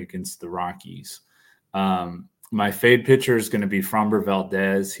Montgomery against the Rockies. My fade pitcher is going to be Framber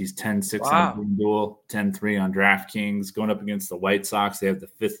Valdez. He's 10-6 Wow. on FanDuel, 10-3 on DraftKings. Going up against the White Sox, they have the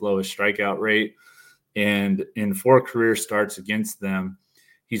 5th lowest strikeout rate. And in 4 career starts against them,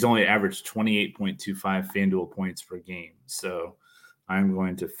 he's only averaged 28.25 FanDuel points per game. So I'm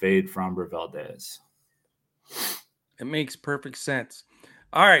going to fade Framber Valdez. It makes perfect sense.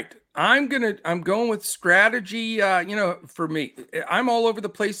 All right. I'm going with strategy. For me, I'm all over the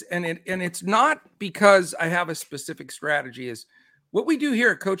place, and it's not because I have a specific strategy. Is what we do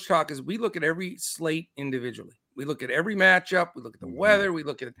here at Coach Talk is we look at every slate individually. We look at every matchup. We look at the weather. We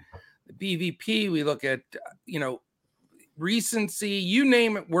look at the BVP. We look at, recency, you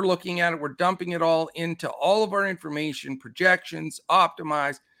name it. We're looking at it. We're dumping it all into all of our information, projections,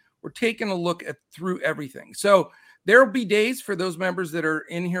 optimize. We're taking a look at through everything. So there will be days for those members that are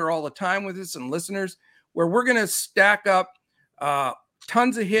in here all the time with us and listeners where we're going to stack up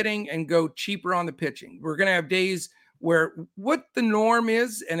tons of hitting and go cheaper on the pitching. We're going to have days where what the norm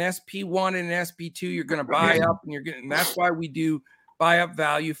is an SP1 and an SP2, you're going to buy up and that's why we do buy up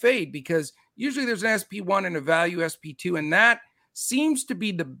value fade, because usually there's an SP1 and a value SP2. And that seems to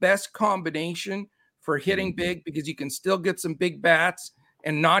be the best combination for hitting big, because you can still get some big bats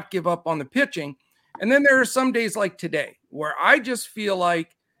and not give up on the pitching. And then there are some days like today where I just feel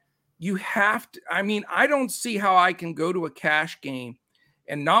like you have to, I don't see how I can go to a cash game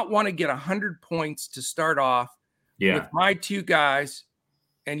and not want to get 100 points to start off with my 2 guys.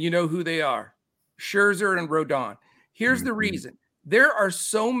 And you know who they are, Scherzer and Rodon. Here's the reason. There are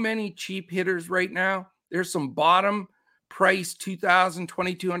so many cheap hitters right now. There's some bottom price $2,000,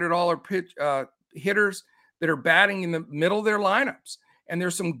 $2,200 pitch hitters that are batting in the middle of their lineups. And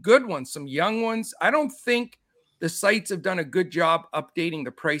there's some good ones, some young ones. I don't think the sites have done a good job updating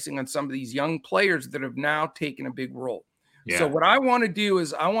the pricing on some of these young players that have now taken a big role. Yeah. So what I want to do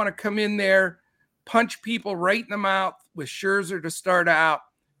is I want to come in there, punch people right in the mouth with Scherzer to start out,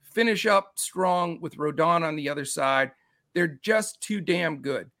 finish up strong with Rodon on the other side. They're just too damn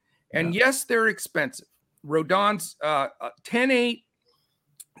good. And yes, they're expensive. Rodon's 10-8,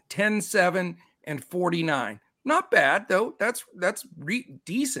 10-7, and 49. Not bad, though. That's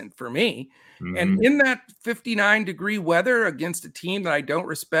decent for me. And in that 59-degree weather against a team that I don't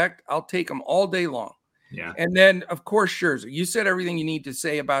respect, I'll take them all day long. Yeah. And then, of course, Scherzer. You said everything you need to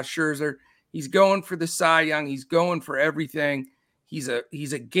say about Scherzer. He's going for the Cy Young. He's going for everything. He's a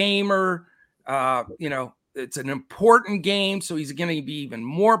gamer. It's an important game, so he's going to be even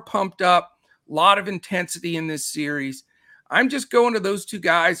more pumped up. A lot of intensity in this series. I'm just going to those 2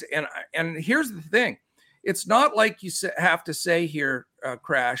 guys, and here's the thing. It's not like you have to say here,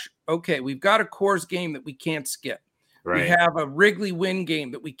 Crash, okay, we've got a Coors game that we can't skip. Right. We have a Wrigley Win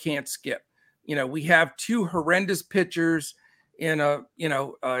game that we can't skip. We have 2 horrendous pitchers in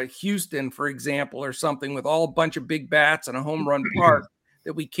Houston, for example, or something with all a bunch of big bats and a home run park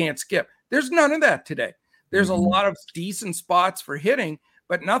that we can't skip. There's none of that today. There's a lot of decent spots for hitting,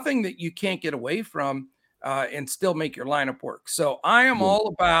 but nothing that you can't get away from and still make your lineup work. So I am all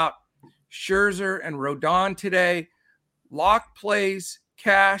about Scherzer and Rodon today. Lock plays,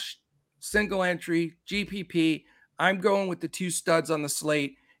 cash, single entry, GPP. I'm going with the 2 studs on the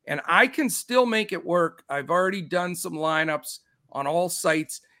slate, and I can still make it work. I've already done some lineups on all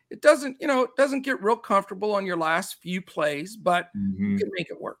sites. It doesn't get real comfortable on your last few plays, but you can make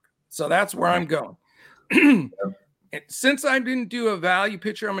it work. So that's where I'm going. Since I didn't do a value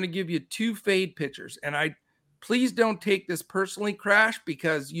pitcher, I'm going to give you 2 fade pitchers. And please don't take this personally, Crash,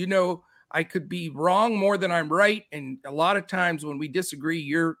 because I could be wrong more than I'm right. And a lot of times when we disagree,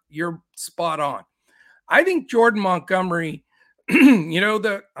 you're spot on. I think Jordan Montgomery,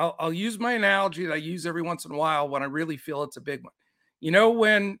 I'll use my analogy that I use every once in a while when I really feel it's a big one.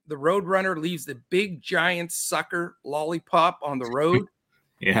 When the Roadrunner leaves the big giant sucker lollipop on the road,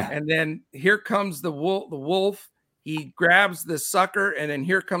 and then here comes the wolf. He grabs the sucker, and then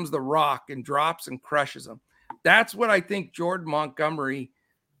here comes the rock and drops and crushes him. That's what I think Jordan Montgomery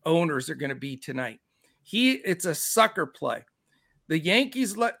owners are going to be tonight. It's a sucker play. The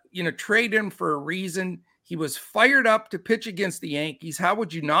Yankees trade him for a reason. He was fired up to pitch against the Yankees. How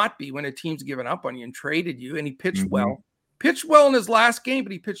would you not be when a team's given up on you and traded you? And he pitched well. Pitched well in his last game,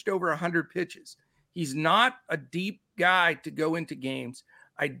 but he pitched over 100 pitches. He's not a deep guy to go into games.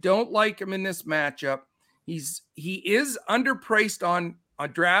 I don't like him in this matchup. He is underpriced on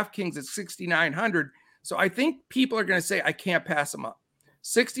DraftKings at 6,900. So I think people are going to say I can't pass him up.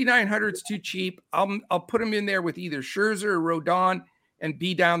 6,900 is too cheap. I'll put him in there with either Scherzer or Rodon and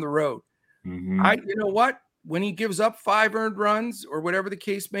be down the road. You know what? when he gives up 5 earned runs or whatever the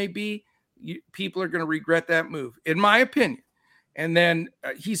case may be, people are going to regret that move, in my opinion. And then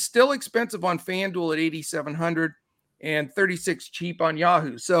he's still expensive on FanDuel at 8,700 and 36 cheap on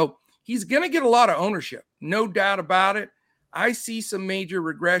Yahoo. So he's going to get a lot of ownership, no doubt about it. I see some major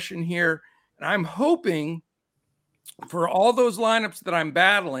regression here, and I'm hoping for all those lineups that I'm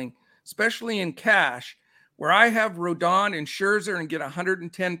battling, especially in cash, where I have Rodon and Scherzer and get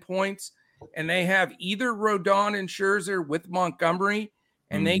 110 points, and they have either Rodon and Scherzer with Montgomery,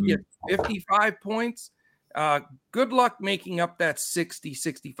 and they get 55 points. Good luck making up that 60,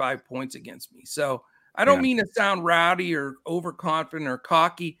 65 points against me. So I don't mean to sound rowdy or overconfident or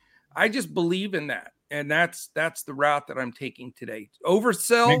cocky. I just believe in that. And that's the route that I'm taking today.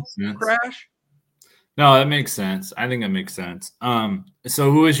 Oversell, Crash? No, that makes sense. I think that makes sense.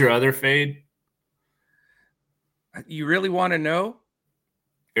 So who is your other fade? You really want to know?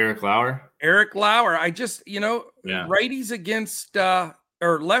 Eric Lauer. Eric Lauer. I just, righties against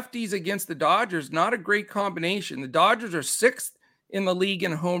or lefties against the Dodgers, not a great combination. The Dodgers are 6th in the league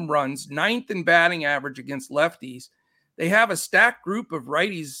in home runs, 9th in batting average against lefties. They have a stacked group of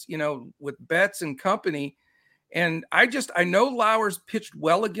righties, with Betts and company. And I know Lauer's pitched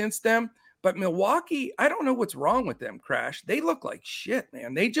well against them, but Milwaukee, I don't know what's wrong with them, Crash. They look like shit,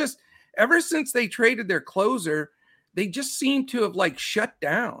 man. They just, ever since they traded their closer, they just seem to have shut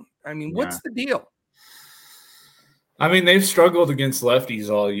down. I mean, what's the deal? I mean, they've struggled against lefties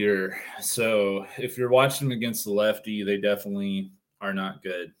all year. So if you're watching them against the lefty, they definitely are not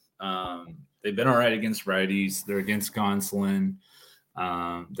good. They've been all right against righties. They're against Gonsolin.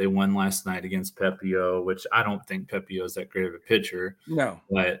 They won last night against Pepio, which I don't think Pepio is that great of a pitcher. No.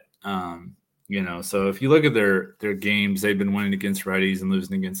 But, so if you look at their games, they've been winning against righties and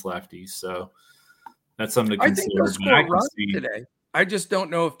losing against lefties. So that's something to consider. I think they'll score runs today. I just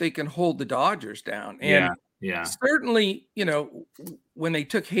don't know if they can hold the Dodgers down. And certainly, when they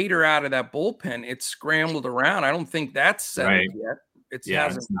took Hader out of that bullpen, it scrambled around. I don't think that's settled yet. It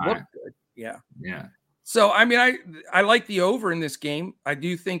hasn't looked good. Yeah. So, I mean, I like the over in this game. I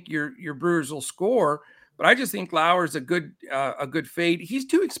do think your Brewers will score, but I just think Lauer's a good fade. He's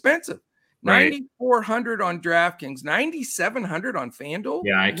too expensive. 9,400 on DraftKings, 9,700 on FanDuel.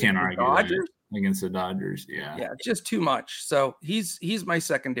 Yeah, I can't argue against the Dodgers. Yeah, just too much. So he's my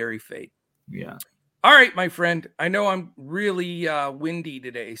secondary fade. Yeah. All right, my friend. I know I'm really windy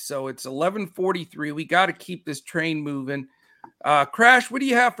today, so it's 11:43. We got to keep this train moving. Crash, what do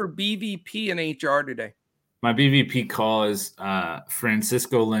you have for BVP and HR today? My BVP call is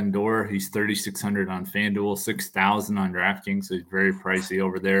Francisco Lindor. He's 3,600 on FanDuel, 6,000 on DraftKings, so he's very pricey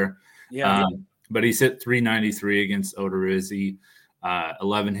over there. Yeah. But he's hit 393 against Odorizzi,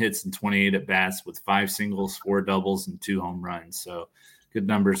 11 hits and 28 at bats with 5 singles, 4 doubles, and 2 home runs. So good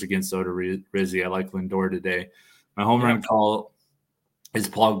numbers against Odorizzi. I like Lindor today. My home run call is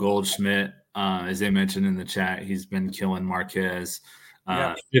Paul Goldschmidt. As I mentioned in the chat, he's been killing Marquez.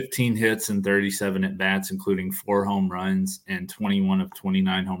 15 hits and 37 at bats, including 4 home runs and 21 of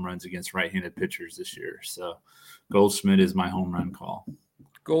 29 home runs against right-handed pitchers this year. So Goldschmidt is my home run call.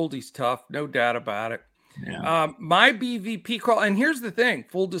 Goldie's tough, no doubt about it. Yeah. My BVP call, and here's the thing,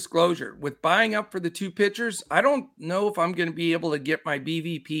 full disclosure, with buying up for the 2 pitchers, I don't know if I'm going to be able to get my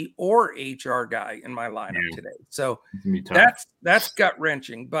BVP or HR guy in my lineup today. So that's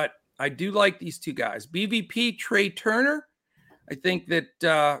gut-wrenching, but I do like these 2 guys. BVP, Trey Turner. I think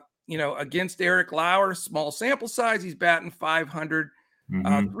that, against Eric Lauer, small sample size, he's batting 500,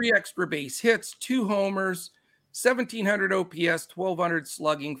 3 extra base hits, 2 homers, 1,700 OPS, 1,200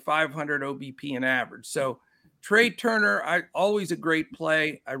 slugging, 500 OBP and average. So Trey Turner, always a great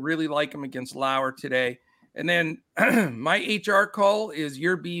play. I really like him against Lauer today. And then my HR call is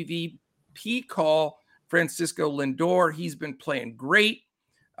your BVP call, Francisco Lindor. He's been playing great.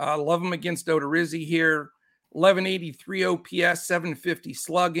 Love him against Odorizzi here. 1183 OPS, 750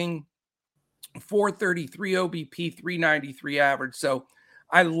 slugging, 433 OBP, 393 average. So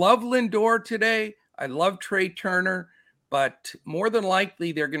I love Lindor today. I love Trey Turner, but more than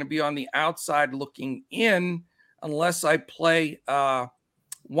likely they're going to be on the outside looking in unless I play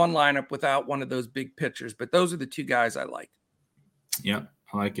one lineup without one of those big pitchers. But those are the 2 guys I like. Yeah,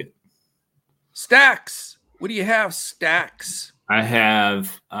 I like it. Stacks. What do you have, Stacks? I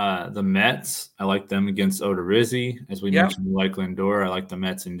have the Mets. I like them against Odorizzi. As we mentioned, we like Lindor. I like the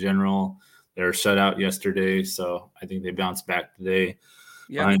Mets in general. They were shut out yesterday, so I think they bounced back today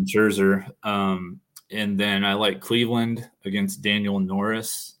behind Scherzer. And then I like Cleveland against Daniel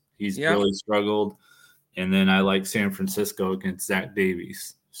Norris. He's really struggled. And then I like San Francisco against Zach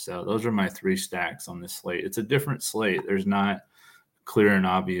Davies. So those are my 3 stacks on this slate. It's a different slate. There's not clear and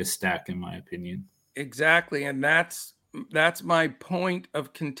obvious stack, in my opinion. Exactly, and that's my point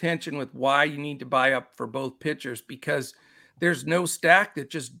of contention with why you need to buy up for both pitchers, because there's no stack that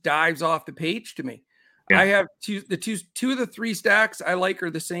just dives off the page to me. I Yeah. have two of the three stacks I like are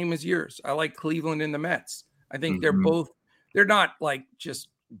the same as yours. I like Cleveland and the Mets. I think Mhm. they're not like just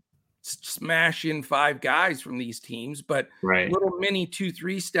smash in five guys from these teams, but Right. little mini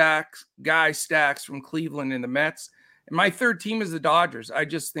 2-3 stacks from Cleveland and the Mets. And my third team is the Dodgers. I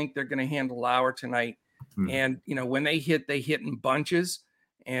just think they're going to handle Lauer tonight. Mhm. And when they hit in bunches.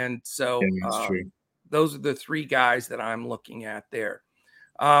 And Yeah, so that's true. those are the three guys that I'm looking at there.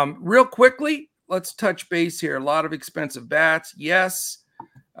 Real quickly, let's touch base here. A lot of expensive bats. Yes.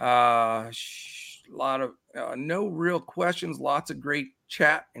 A lot of no real questions. Lots of great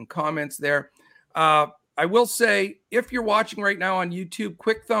chat and comments there. I will say, if you're watching right now on YouTube,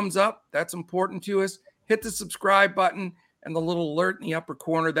 quick thumbs up. That's important to us. Hit the subscribe button and the little alert in the upper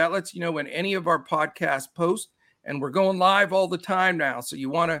corner. That lets you know when any of our podcasts post. And we're going live all the time now. So you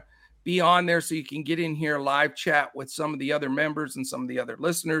want to be on there so you can get in here live chat with some of the other members and some of the other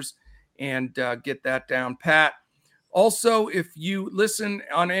listeners and get that down pat. Also, if you listen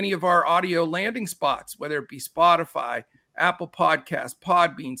on any of our audio landing spots, whether it be Spotify, Apple Podcasts,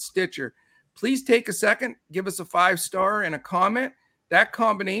 Podbean, Stitcher, please take a second, give us a 5-star and a comment. That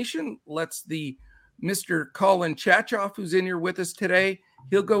combination lets the Mr. Colin Chachoff, who's in here with us today,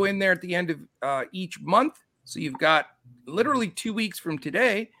 he'll go in there at the end of each month. So you've got literally 2 weeks from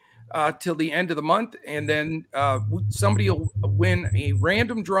today till the end of the month. And then somebody will win a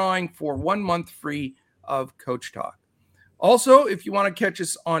random drawing for 1 month free of Coach Talk. Also, if you want to catch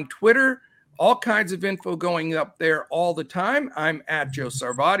us on Twitter, all kinds of info going up there all the time. I'm at Joe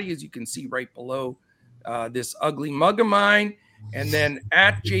Sarvati, as you can see right below this ugly mug of mine. And then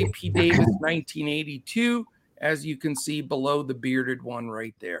at JP Davis 1982, as you can see below the bearded one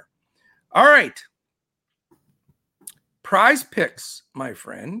right there. All right. Prize picks, my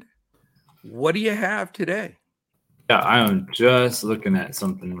friend. What do you have today? Yeah, I am just looking at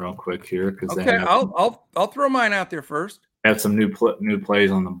something real quick here because Okay, I'll throw mine out there first. I have some new plays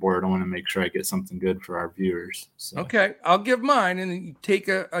on the board. I want to make sure I get something good for our viewers. So. Okay, I'll give mine and then you take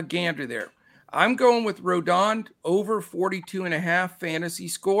a gander there. I'm going with Rodon over 42.5 fantasy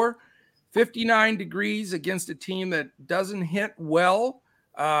score, 59 degrees against a team that doesn't hit well.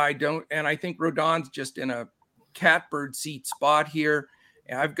 I think Rodon's just in a catbird seat spot here.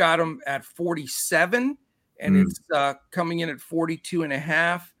 I've got him at 47 and it's coming in at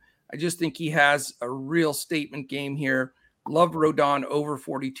 42.5. I just think he has a real statement game here. Love Rodon over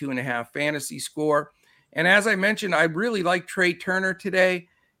 42.5 fantasy score. And as I mentioned, I really like Trey Turner today,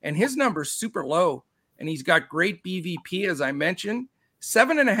 and his number's super low, and he's got great BVP, as I mentioned.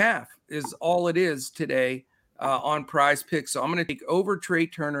 7.5 is all it is today on Prize Picks. So I'm going to take over Trey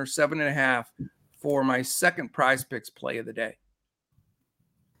Turner 7.5 for my second Prize Picks play of the day.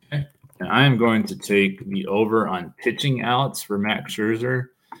 Okay. And I am going to take the over on pitching outs for Max Scherzer.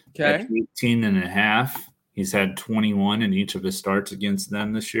 Okay. At 18.5. He's had 21 in each of his starts against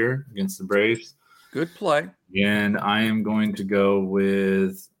them this year, against the Braves. Good play. And I am going to go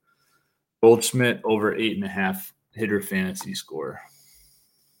with Goldschmidt over 8.5 hitter fantasy score.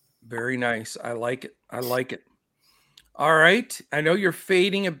 Very nice. I like it. All right. I know you're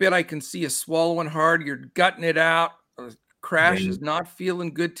fading a bit. I can see you swallowing hard. You're gutting it out. Crash is not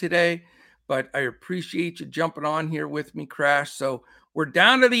feeling good today, but I appreciate you jumping on here with me, Crash. So we're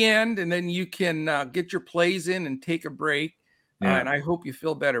down to the end, and then you can get your plays in and take a break. And I hope you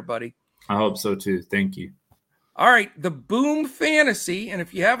feel better, buddy. I hope so, too. Thank you. All right. The Boom Fantasy. And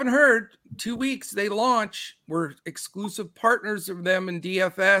if you haven't heard, 2 weeks they launch. We're exclusive partners of them in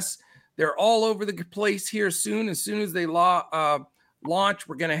DFS. They're all over the place here soon. As soon as they launch,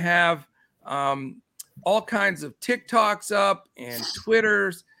 we're going to have all kinds of TikToks up and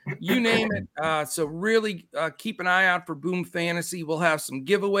Twitters, you name it. So really keep an eye out for Boom Fantasy. We'll have some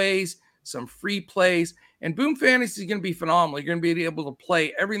giveaways, some free plays, and Boom Fantasy is going to be phenomenal. You're going to be able to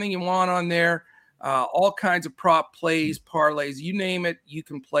play everything you want on there, all kinds of prop plays, parlays, you name it, you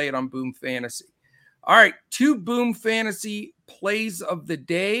can play it on Boom Fantasy. All right, 2 Boom Fantasy plays of the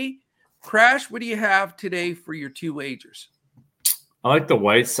day. Crash, what do you have today for your 2 wagers? I like the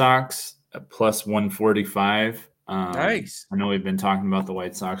White Sox at plus 145. Nice. I know we've been talking about the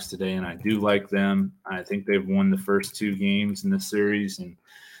White Sox today, and I do like them. I think they've won the first 2 games in this series, and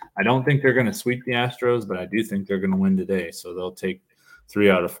I don't think they're going to sweep the Astros, but I do think they're going to win today. So they'll take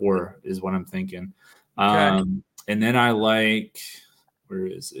 3 out of 4 is what I'm thinking. Okay. And then I like, where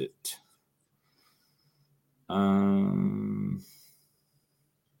is it?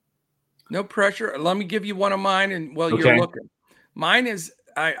 No pressure. Let me give you one of mine, and you're looking. Mine is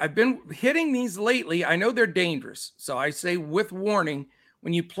I've been hitting these lately. I know they're dangerous. So I say with warning,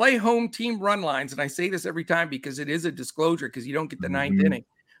 when you play home team run lines, and I say this every time because it is a disclosure because you don't get the ninth inning,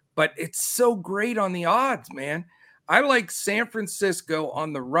 but it's so great on the odds, man. I like San Francisco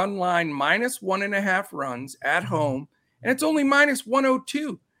on the run line -1.5 runs at home, and it's only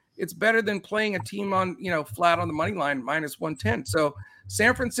 -102. It's better than playing a team on, flat on the money line -110. So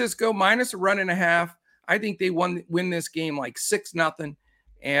San Francisco -1.5. I think they win this game like 6-0,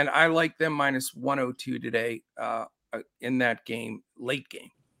 and I like them -102 today in that game, late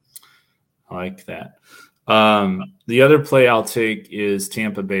game. I like that. The other play I'll take is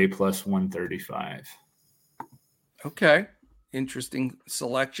Tampa Bay +135. Okay. Interesting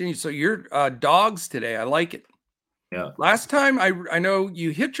selection. So your dogs today. I like it. Yeah. Last time I know you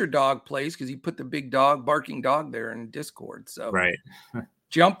hit your dog place because you put the big dog, barking dog there in Discord. So right.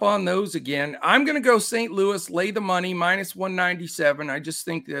 Jump on those again. I'm going to go St. Louis, lay the money, -197. I just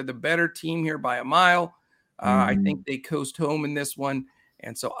think they're the better team here by a mile. I think they coast home in this one.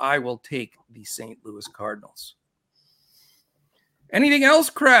 And so I will take the St. Louis Cardinals. Anything else,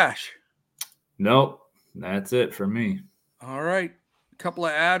 Crash? Nope. That's it for me. All right. A couple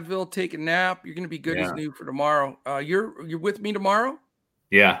of Advil, take a nap. You're going to be good as new for tomorrow. You're with me tomorrow?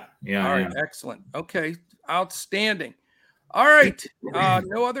 Yeah. Yeah. All right. Excellent. Okay. Outstanding. All right.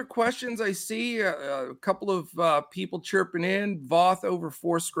 No other questions. I see a couple of people chirping in. Voth over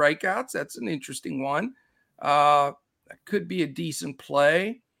 4 strikeouts. That's an interesting one. That could be a decent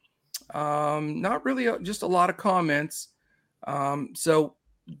play. Not really just a lot of comments. So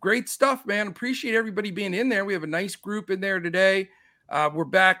great stuff, man. Appreciate everybody being in there. We have a nice group in there today. We're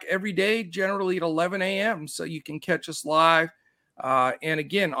back every day, generally at 11 a.m. So you can catch us live. And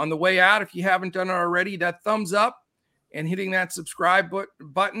again, on the way out, if you haven't done it already, that thumbs up and hitting that subscribe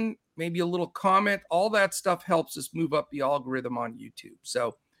button, maybe a little comment, all that stuff helps us move up the algorithm on YouTube.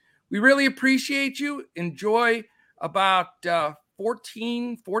 So we really appreciate you. Enjoy about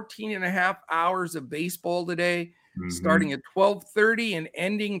 14 and a half hours of baseball today, starting at 12:30 and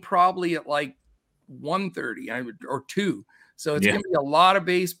ending probably at like 1:30 or 2. So it's going to be a lot of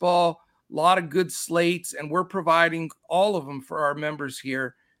baseball, a lot of good slates, and we're providing all of them for our members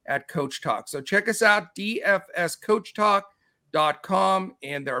here at Coach Talk. So check us out, dfscoachtalk.com,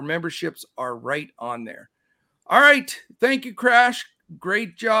 and our memberships are right on there. All right. Thank you, Crash.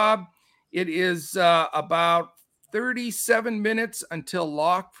 Great job. It is about 37 minutes until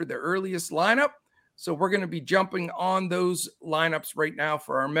lock for the earliest lineup. So we're going to be jumping on those lineups right now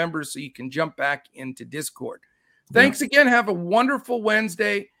for our members so you can jump back into Discord. Thanks again. Have a wonderful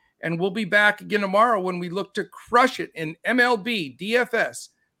Wednesday, and we'll be back again tomorrow when we look to crush it in MLB, DFS,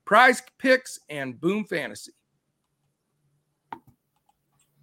 Prize Picks, and Boom Fantasy.